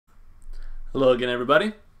Hello again,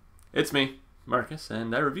 everybody. It's me, Marcus,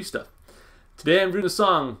 and I review stuff. Today I'm reviewing the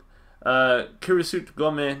song Kirisute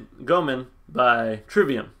Gomen by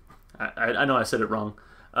Trivium. I know I said it wrong.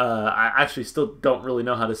 I actually still don't really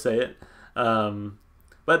know how to say it.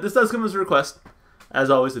 But this does come as a request. As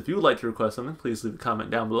always, if you would like to request something, please leave a comment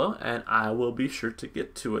down below, and I will be sure to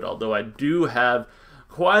get to it. Although I do have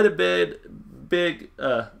quite a bit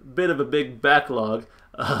of a big backlog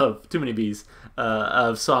of too many B's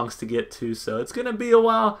of songs to get to, so it's gonna be a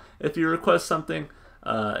while. If you request something,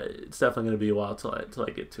 it's definitely gonna be a while till I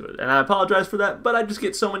get to it, and I apologize for that. But I just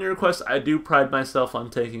get so many requests. I do pride myself on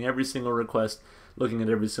taking every single request, looking at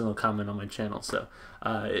every single comment on my channel, so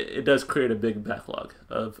it does create a big backlog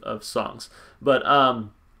of songs. But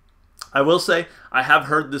I will say I have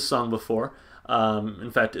heard this song before.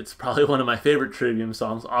 In fact, it's probably one of my favorite Trivium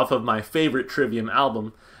songs off of my favorite Trivium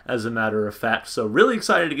album, as a matter of fact. So really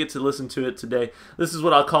excited to get to listen to it today. This is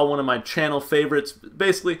what I'll call one of my channel favorites.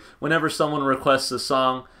 Basically, whenever someone requests a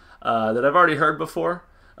song that I've already heard before,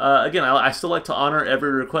 again, I still like to honor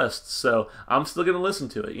every request, so I'm still going to listen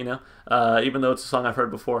to it, you know, even though it's a song I've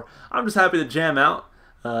heard before. I'm just happy to jam out,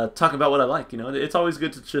 talk about what I like, you know. It's always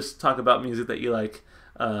good to just talk about music that you like,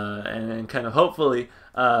 and kind of hopefully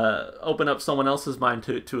open up someone else's mind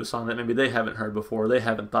to a song that maybe they haven't heard before, or they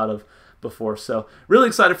haven't thought of before. So really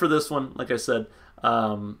excited for this one, like I said.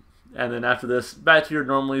 And then after this, back to your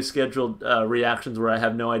normally scheduled reactions where I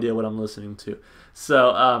have no idea what I'm listening to.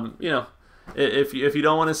 So, you know, if you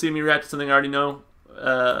don't want to see me react to something I already know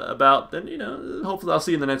about, then, you know, hopefully I'll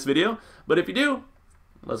see you in the next video. But if you do,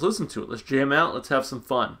 let's listen to it. Let's jam out. Let's have some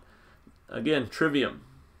fun. Again, Trivium.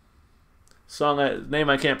 Name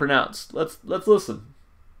I can't pronounce. Let's listen.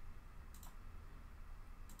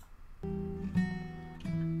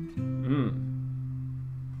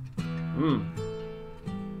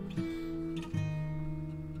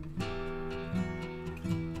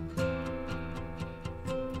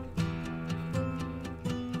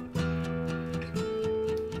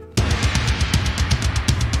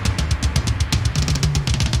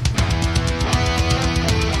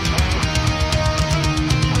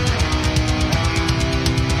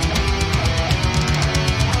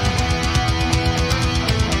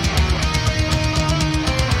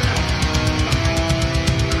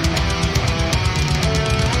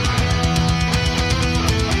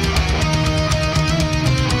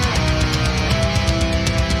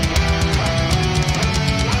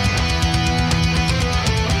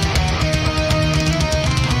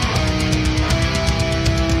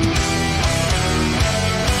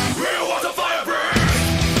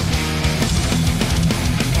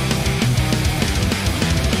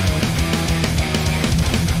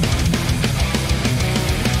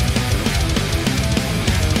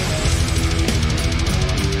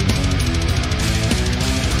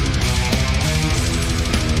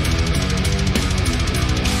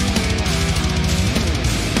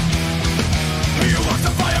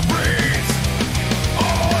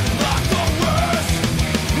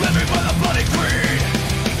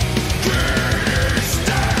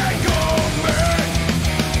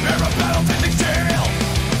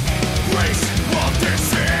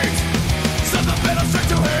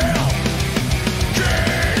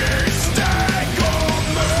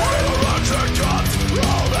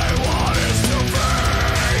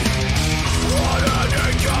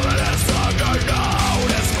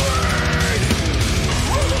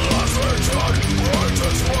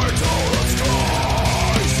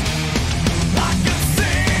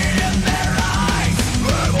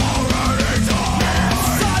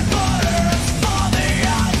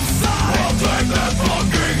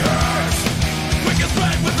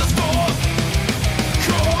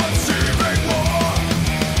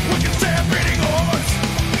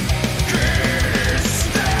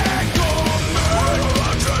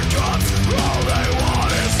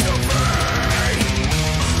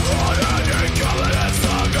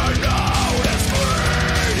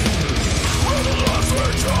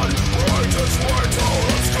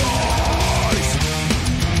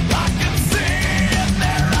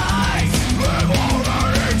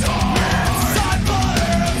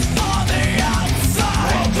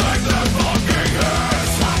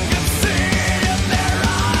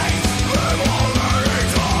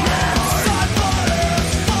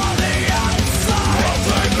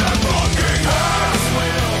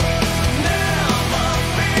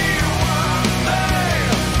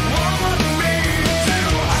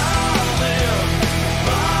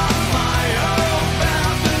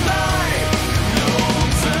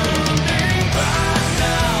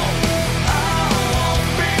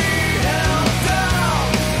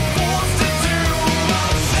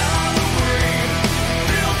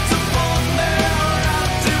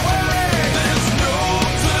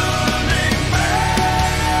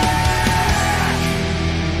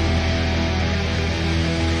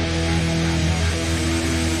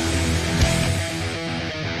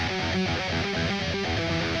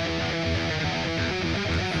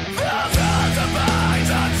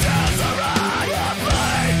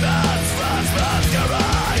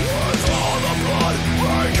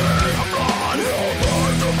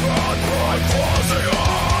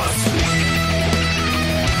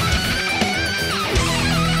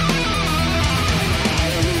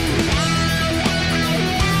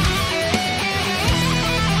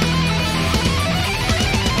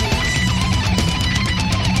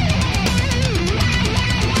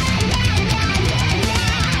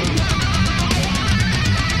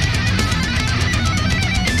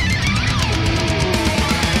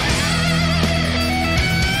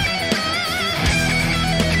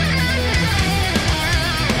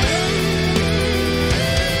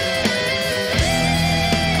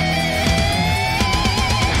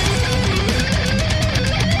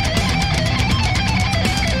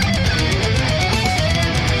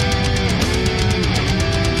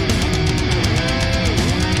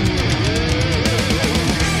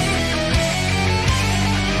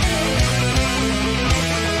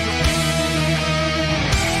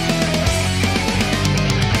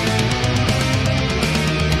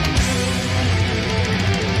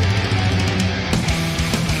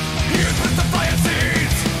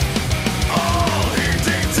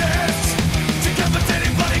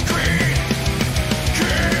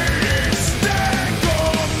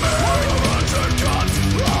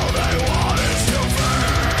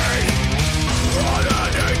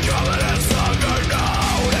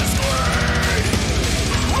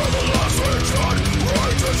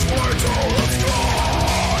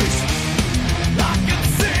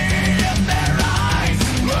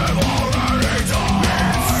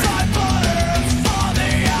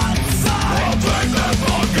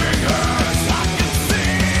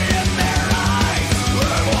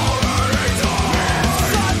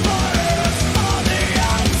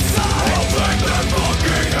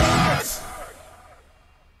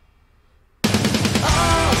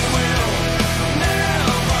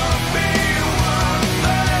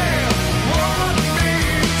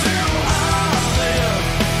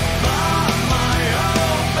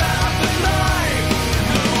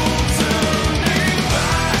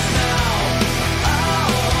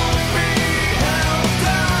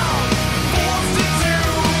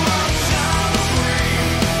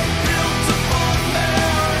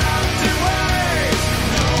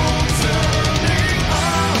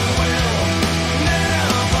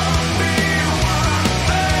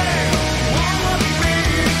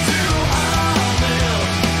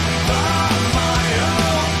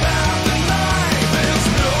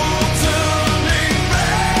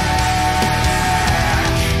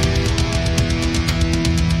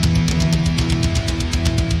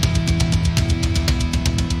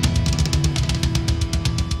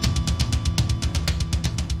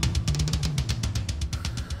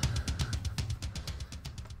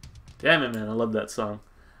 Damn it, man. I love that song.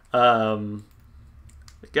 Um,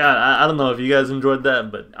 God, I don't know if you guys enjoyed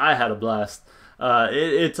that, but I had a blast.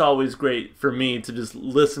 It's always great for me to just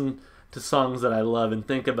listen to songs that I love and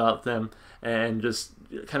think about them and just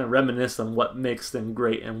kind of reminisce on what makes them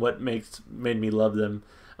great and what made me love them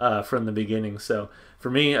from the beginning. So for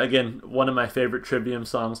me, again, one of my favorite Trivium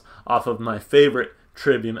songs off of my favorite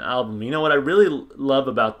Trivium album. You know what I really love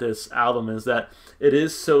about this album is that it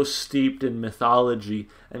is so steeped in mythology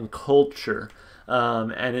and culture,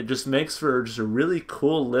 and it just makes for just a really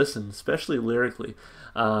cool listen, especially lyrically.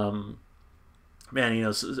 Man, you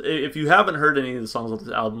know, if you haven't heard any of the songs on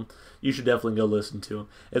this album, you should definitely go listen to them.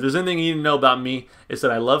 If there's anything you need to know about me, it's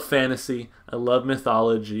that I love fantasy, I love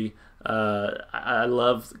mythology, I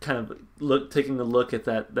love kind of taking a look at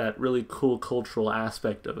that really cool cultural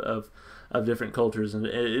aspect of different cultures, and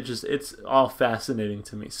it's all fascinating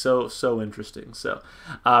to me. So interesting. So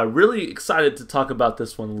really excited to talk about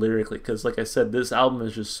this one lyrically, because like I said, this album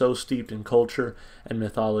is just so steeped in culture and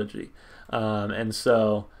mythology, and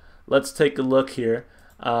so let's take a look here.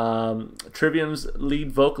 Trivium's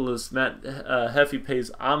lead vocalist Matt Heffy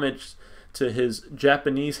pays homage to his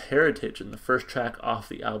Japanese heritage in the first track off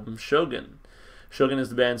the album, Shogun. Shogun is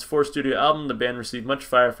the band's fourth studio album. The band received much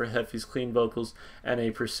fire for Heffy's clean vocals and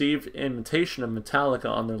a perceived imitation of Metallica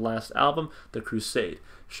on their last album, The Crusade.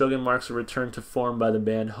 Shogun marks a return to form by the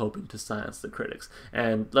band, hoping to silence the critics.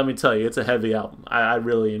 And let me tell you, it's a heavy album. I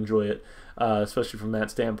really enjoy it, especially from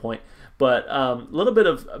that standpoint. But a little bit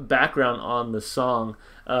of background on the song.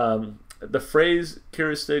 The phrase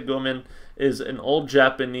Kirisute Gomen is an old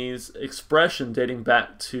Japanese expression dating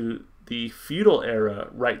back to the feudal era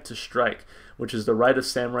right to strike, which is the right of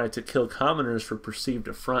samurai to kill commoners for perceived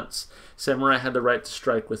affronts. Samurai had the right to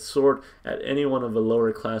strike with sword at anyone of a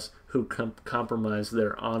lower class who compromised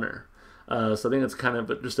their honor. So I think it's kind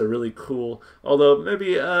of just a really cool, although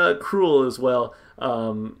maybe cruel as well,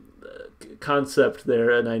 concept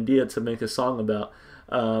there, an idea to make a song about.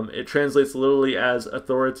 It translates literally as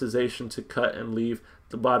authorization to cut and leave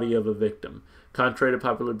the body of a victim. Contrary to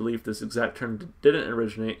popular belief, this exact term didn't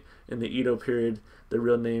originate in the Edo period. The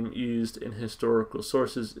real name used in historical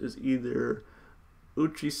sources is either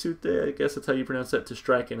uchisute, I guess that's how you pronounce that, to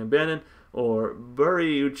strike and abandon, or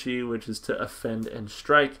buriuchi, which is to offend and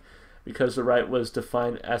strike. Because the right was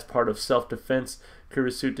defined as part of self-defense,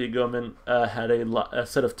 Kirisute Gomen had a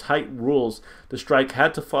set of tight rules. The strike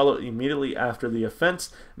had to follow immediately after the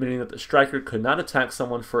offense, meaning that the striker could not attack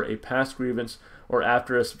someone for a past grievance or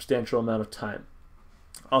after a substantial amount of time.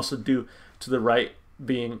 Also, due to the right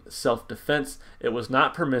being self-defense, it was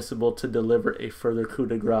not permissible to deliver a further coup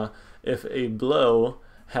de grace if a blow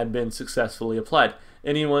had been successfully applied.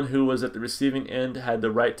 Anyone who was at the receiving end had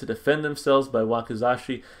the right to defend themselves by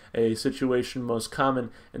wakizashi, a situation most common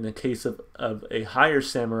in the case of a higher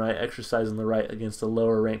samurai exercising the right against a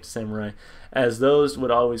lower ranked samurai, as those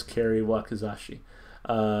would always carry wakizashi.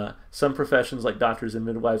 Some professions like doctors and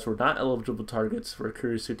midwives were not eligible targets for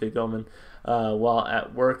Kirisute Gomen while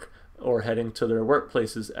at work or heading to their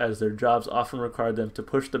workplaces, as their jobs often required them to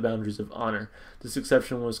push the boundaries of honor. This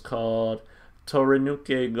exception was called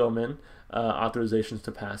Torinuke Gomen, authorizations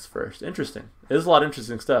to pass first. Interesting. There's a lot of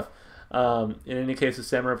interesting stuff. In any case, the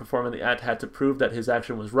samurai performing the act had to prove that his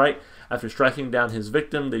action was right. After striking down his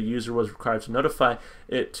victim, the user was required to notify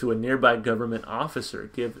it to a nearby government officer,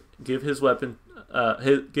 give his weapon,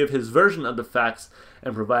 give his version of the facts,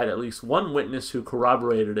 and provide at least one witness who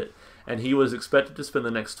corroborated it. And he was expected to spend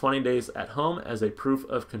the next 20 days at home as a proof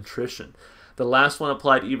of contrition. The last one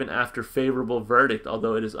applied even after favorable verdict,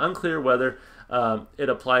 although it is unclear whether it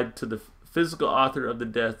applied to the physical author of the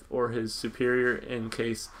death or his superior in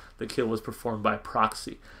case the kill was performed by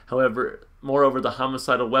proxy. Moreover, the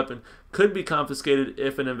homicidal weapon could be confiscated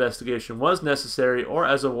if an investigation was necessary or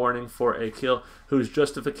as a warning for a kill whose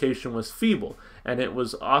justification was feeble, and it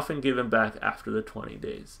was often given back after the 20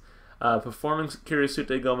 days. Performing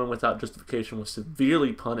Kirisute Gomen without justification was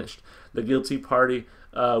severely punished. The guilty party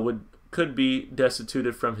could be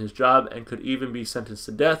destituted from his job and could even be sentenced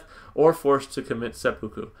to death or forced to commit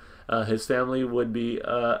seppuku. His family would be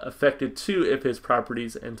affected too if his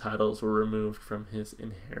properties and titles were removed from his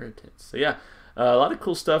inheritance. So yeah, a lot of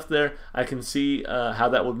cool stuff there. I can see how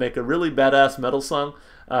that would make a really badass metal song.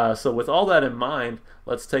 So with all that in mind,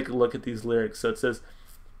 let's take a look at these lyrics. So it says,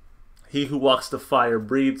 "He who walks the fire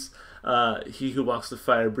breathes. He who walks the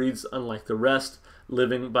fire breathes unlike the rest.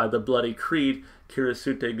 Living by the bloody creed,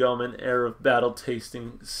 Kirisute Gomen, air of battle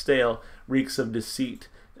tasting stale, reeks of deceit.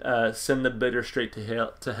 send the bitter straight to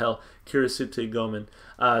hell. Kirisute Gomen.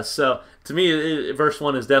 So to me, verse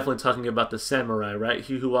 1 is definitely talking about the samurai, right?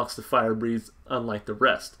 He who walks the fire breathes unlike the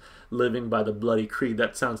rest, living by the bloody creed.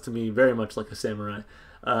 That sounds to me very much like a samurai.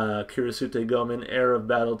 Kirisute Gomen, air of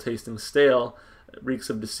battle tasting stale, reeks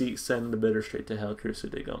of deceit, send the bitter straight to hell.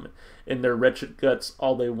 Kirisute Gomen. In their wretched guts,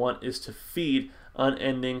 all they want is to feed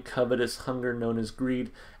unending covetous hunger known as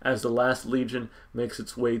greed. As the last legion makes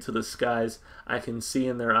its way to the skies, I can see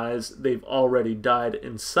in their eyes they've already died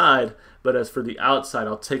inside, but as for the outside,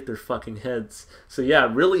 I'll take their fucking heads. So yeah,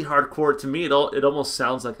 really hardcore. To me, it almost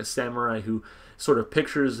sounds like a samurai who sort of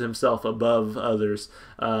pictures himself above others,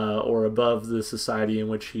 or above the society in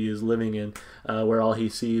which he is living in, where all he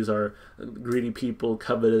sees are greedy people,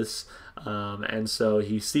 covetous, and so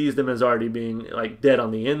he sees them as already being like dead on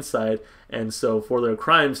the inside, and so for their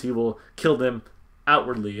crimes he will kill them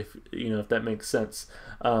outwardly, if that makes sense.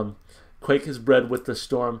 Quake his bread with the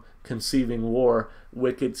storm, conceiving war,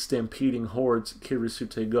 wicked stampeding hordes,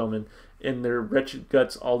 Kirisute Gomen. In their wretched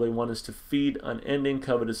guts, all they want is to feed unending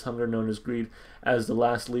covetous hunger known as greed. As the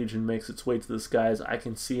last legion makes its way to the skies, I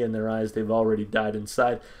can see in their eyes they've already died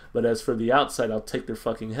inside. But as for the outside, I'll take their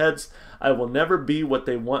fucking heads. I will never be what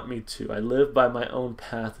they want me to. I live by my own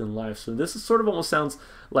path in life. So this is sort of almost sounds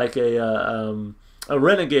like a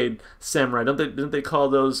renegade samurai. Didn't they call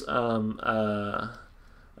those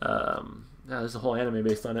there's a whole anime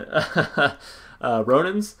based on it.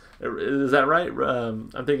 Ronins, is that right? I'm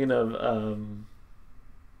thinking of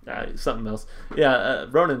something else. Yeah,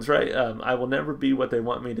 Ronins, right? I will never be what they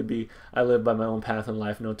want me to be. I live by my own path in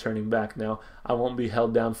life, no turning back now. I won't be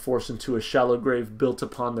held down, forced into a shallow grave built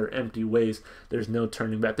upon their empty ways. There's no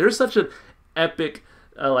turning back. There's such an epic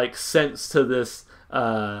sense to this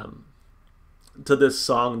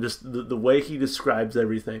song, just the way he describes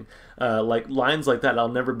everything. Like lines like that, I'll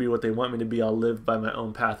never be what they want me to be. I'll live by my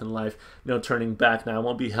own path in life, no turning back now. I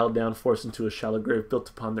won't be held down, forced into a shallow grave built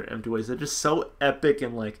upon their empty ways. They're just so epic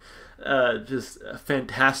and just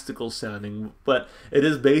fantastical sounding, but it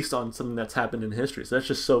is based on something that's happened in history, so that's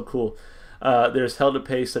just so cool. There's hell to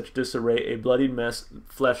pay, such disarray, a bloodied mess,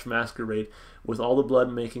 flesh masquerade. With all the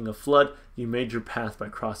blood making a flood, you made your path by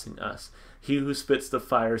crossing us. He who spits the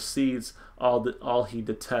fire seeds all he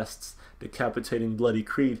detests, decapitating bloody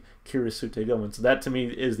creed, Kirisute Gomen. So that to me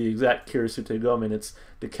is the exact Kirisute Gomen. It's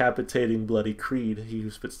decapitating bloody creed, he who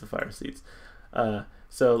spits the fire seeds.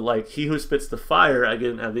 So like he who spits the fire,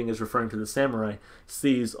 again, I think is referring to the samurai,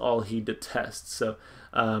 sees all he detests. So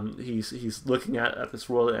he's looking at this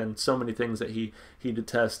world and so many things that he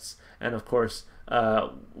detests, and of course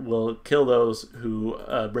will kill those who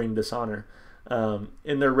bring dishonor.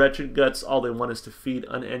 In their wretched guts, all they want is to feed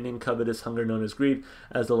unending covetous hunger known as greed.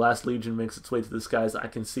 As the last legion makes its way to the skies, I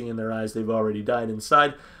can see in their eyes they've already died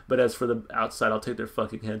inside, but as for the outside, I'll take their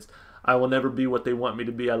fucking heads. I will never be what they want me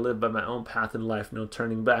to be. I live by my own path in life, no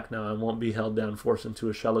turning back now. I won't be held down, forced into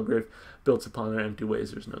a shallow grave built upon their empty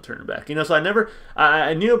ways. There's no turning back. So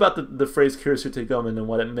I knew about the phrase Kirisute Gomen and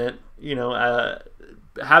what it meant.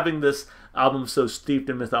 Having this album so steeped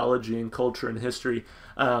in mythology and culture and history,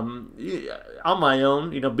 on my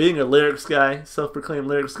own, being a lyrics guy, self-proclaimed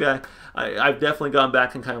lyrics guy, I've definitely gone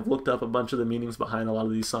back and kind of looked up a bunch of the meanings behind a lot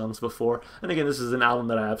of these songs before. And again, this is an album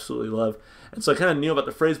that I absolutely love, and so I kind of knew about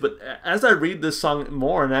the phrase. But as I read this song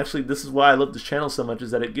more, and actually this is why I love this channel so much,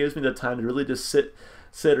 is that it gives me the time to really just sit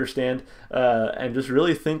or stand and just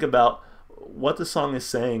really think about what the song is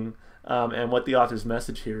saying. And what the author's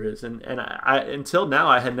message here is. And I until now,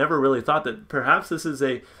 I had never really thought that perhaps this is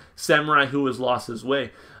a samurai who has lost his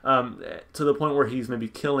way, to the point where he's maybe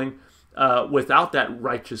killing without that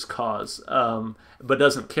righteous cause, but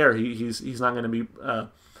doesn't care. He's not going to be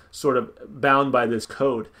sort of bound by this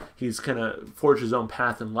code. He's kind of forged his own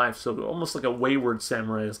path in life. So almost like a wayward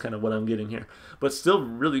samurai is kind of what I'm getting here. But still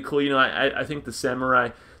really cool. I think the samurai,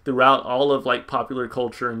 throughout all of popular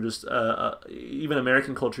culture and just even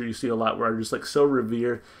American culture, you see a lot where are just so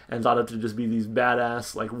revered and thought of to just be these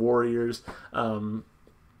badass warriors.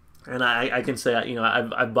 And I can say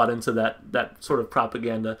I've bought into that sort of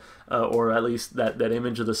propaganda, or at least that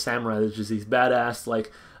image of the samurai that's just these badass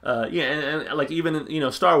and even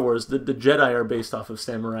in Star Wars, the Jedi are based off of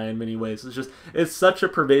samurai in many ways. It's such a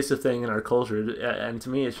pervasive thing in our culture, and to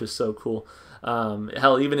me it's just so cool.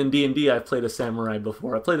 Hell, even in D&D, I've played a samurai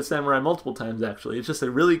before. I played a samurai multiple times, actually. It's just a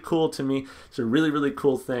really cool, to me, it's a really, really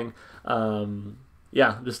cool thing.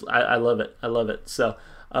 Yeah, I love it. I love it. So,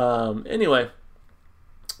 anyway,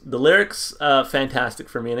 The lyrics, fantastic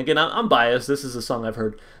for me. And again, I'm biased. This is a song I've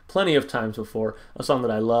heard plenty of times before, a song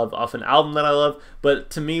that I love, off an album that I love. But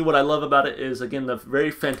to me, what I love about it is, again, the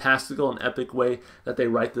very fantastical and epic way that they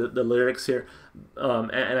write the lyrics here.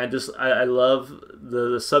 And I love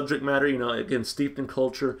the subject matter, you know, again, steeped in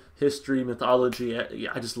culture, history, mythology.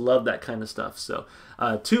 I just love that kind of stuff. So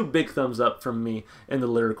 2 big thumbs up from me in the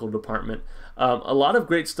lyrical department. A lot of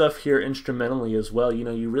great stuff here instrumentally as well. You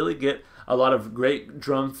know, you really get a lot of great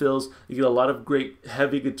drum fills. You get a lot of great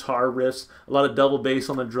heavy guitar riffs, a lot of double bass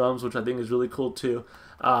on the drums, which I think is really cool too.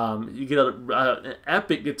 You get an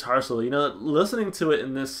epic guitar solo. You know, listening to it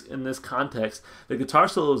in this context, the guitar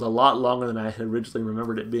solo is a lot longer than I had originally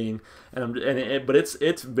remembered it being, but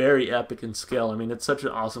it's very epic in scale. I mean, it's such an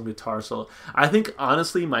awesome guitar solo. I think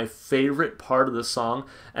honestly, my favorite part of the song,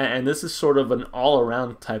 and this is sort of an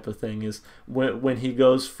all-around type of thing, is when he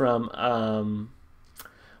goes from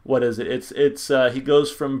what is it? He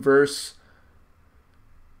goes from verse.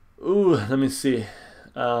 Ooh, let me see.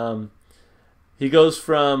 He goes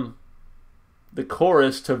from the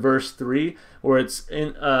chorus to verse 3, where it's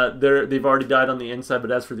in they've already died on the inside, but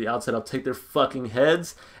as for the outside, I'll take their fucking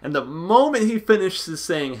heads. And the moment he finishes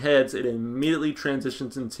saying heads, it immediately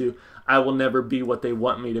transitions into I will never be what they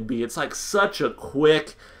want me to be. It's like such a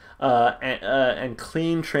quick and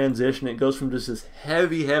clean transition. It goes from just this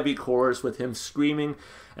heavy chorus with him screaming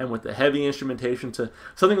and with the heavy instrumentation to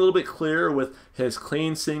something a little bit clearer with his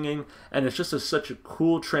clean singing, and it's just such a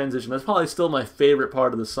cool transition. That's probably still my favorite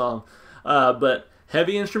part of the song. But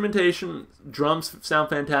heavy instrumentation, drums sound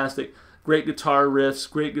fantastic, great guitar riffs,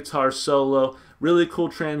 great guitar solo, really cool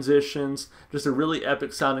transitions, just a really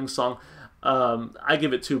epic sounding song. I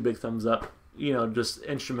give it 2 big thumbs up, you know, just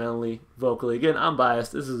instrumentally, vocally. Again, I'm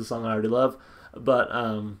biased. This is a song I already love, but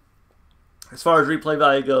as far as replay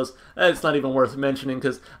value goes, it's not even worth mentioning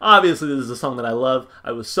because obviously this is a song that I love.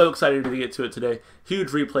 I was so excited to get to it today. Huge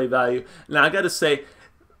replay value. Now I got to say,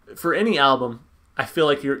 for any album, I feel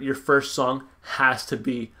like your first song has to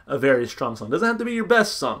be a very strong song. It doesn't have to be your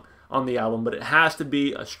best song on the album, but it has to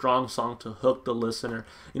be a strong song to hook the listener.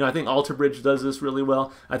 You know, I think Alter Bridge does this really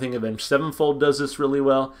well. I think Avenged Sevenfold does this really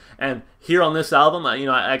well. And here on this album,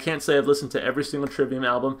 I can't say I've listened to every single Trivium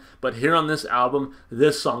album, but here on this album,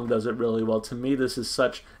 this song does it really well. To me, this is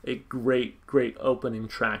such a great opening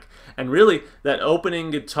track. And really, that opening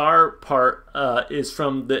guitar part is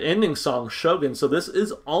from the ending song, Shogun. So this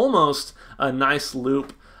is almost a nice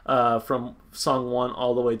loop from song 1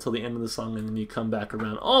 all the way till the end of the song, and then you come back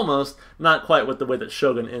around. Almost, not quite with the way that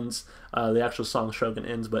Shogun ends, the actual song Shogun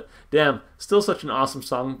ends, but damn, still such an awesome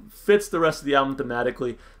song. Fits the rest of the album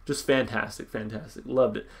thematically. Just fantastic.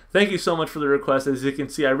 Loved it. Thank you so much for the request. As you can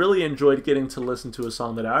see, I really enjoyed getting to listen to a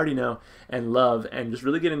song that I already know and love, and just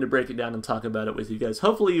really getting to break it down and talk about it with you guys.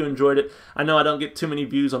 Hopefully you enjoyed it. I know I don't get too many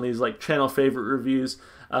views on these like channel favorite reviews,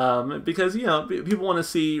 because, you know, people want to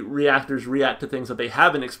see reactors react to things that they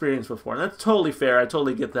haven't experienced before, and that's totally fair. I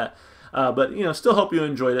totally get that. But, you know, still hope you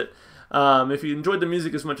enjoyed it. If you enjoyed the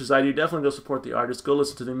music as much as I do, definitely go support the artist. Go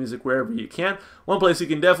listen to the music wherever you can. One place you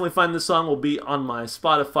can definitely find this song will be on my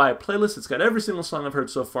Spotify playlist. It's got every single song I've heard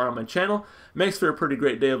so far on my channel. Makes for a pretty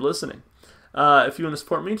great day of listening. If you want to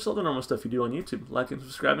support me, just all the normal stuff you do on YouTube. Like and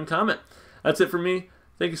subscribe and comment. That's it for me.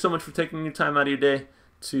 Thank you so much for taking your time out of your day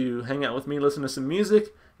to hang out with me, listen to some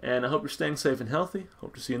music, and I hope you're staying safe and healthy.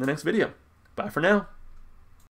 Hope to see you in the next video. Bye for now.